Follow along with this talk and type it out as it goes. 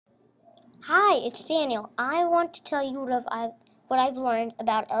Hi, it's Daniel. I want to tell you what I've learned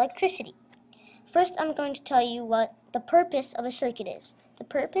about electricity. First, I'm going to tell you what the purpose of a circuit is. The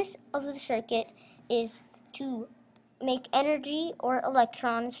purpose of the circuit is to make energy or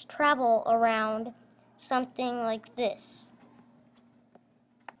electrons travel around something like this.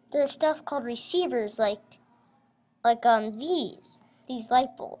 There's stuff called receivers these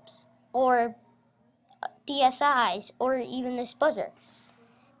light bulbs, or DSIs, or even this buzzer.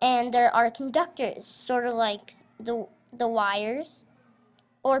 And there are conductors, sort of like the wires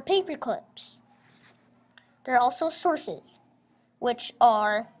or paper clips. There are also sources, which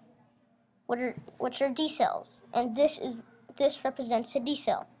are D cells, and this represents a D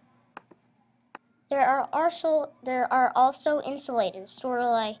cell. There are also insulators, sort of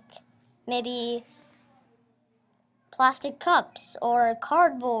like maybe plastic cups or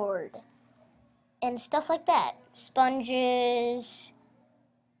cardboard and stuff like that. Sponges,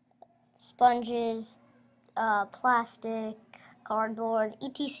 plastic, cardboard,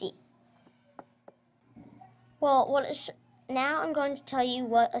 etc. Well, now I'm going to tell you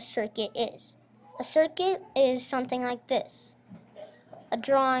what a circuit is. A circuit is something like this: a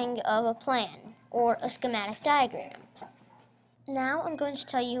drawing of a plan or a schematic diagram. Now I'm going to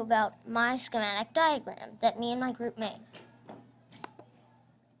tell you about my schematic diagram that me and my group made.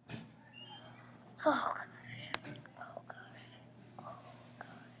 Oh gosh, oh gosh, oh gosh.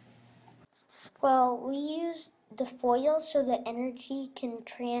 Well, we use the foil so the energy can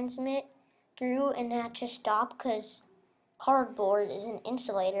transmit through and not just stop, because cardboard is an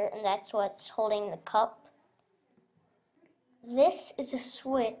insulator and that's what's holding the cup. This is a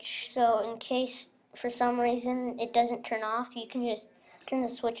switch, so in case for some reason it doesn't turn off, you can just turn the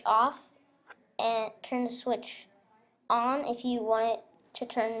switch off and turn the switch on if you want it to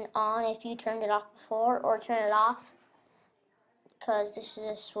turn on if you turned it off before, or turn it off because this is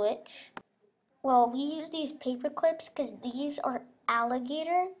a switch. Well, we use these paper clips because these are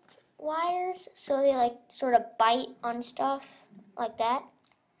alligator wires, so they like sort of bite on stuff like that.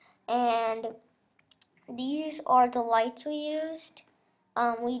 And these are the lights we used.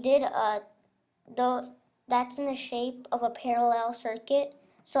 We did that's in the shape of a parallel circuit.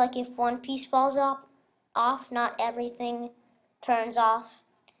 So like if one piece falls off, not everything turns off.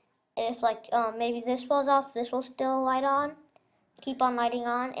 If like maybe this falls off, this will still light on, keep on lighting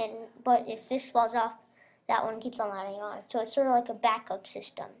on, but if this falls off, that one keeps on lighting on. So it's sort of like a backup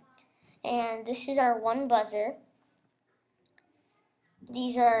system. And this is our one buzzer.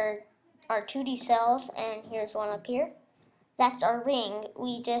 These are our 2D cells, and here's one up here. That's our ring.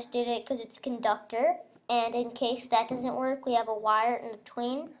 We just did it because it's conductor, and in case that doesn't work, we have a wire in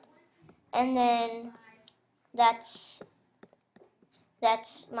between. And then that's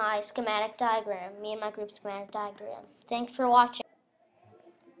my schematic diagram, me and my group's schematic diagram. Thanks for watching.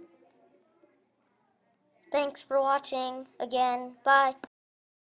 Thanks for watching again. Bye.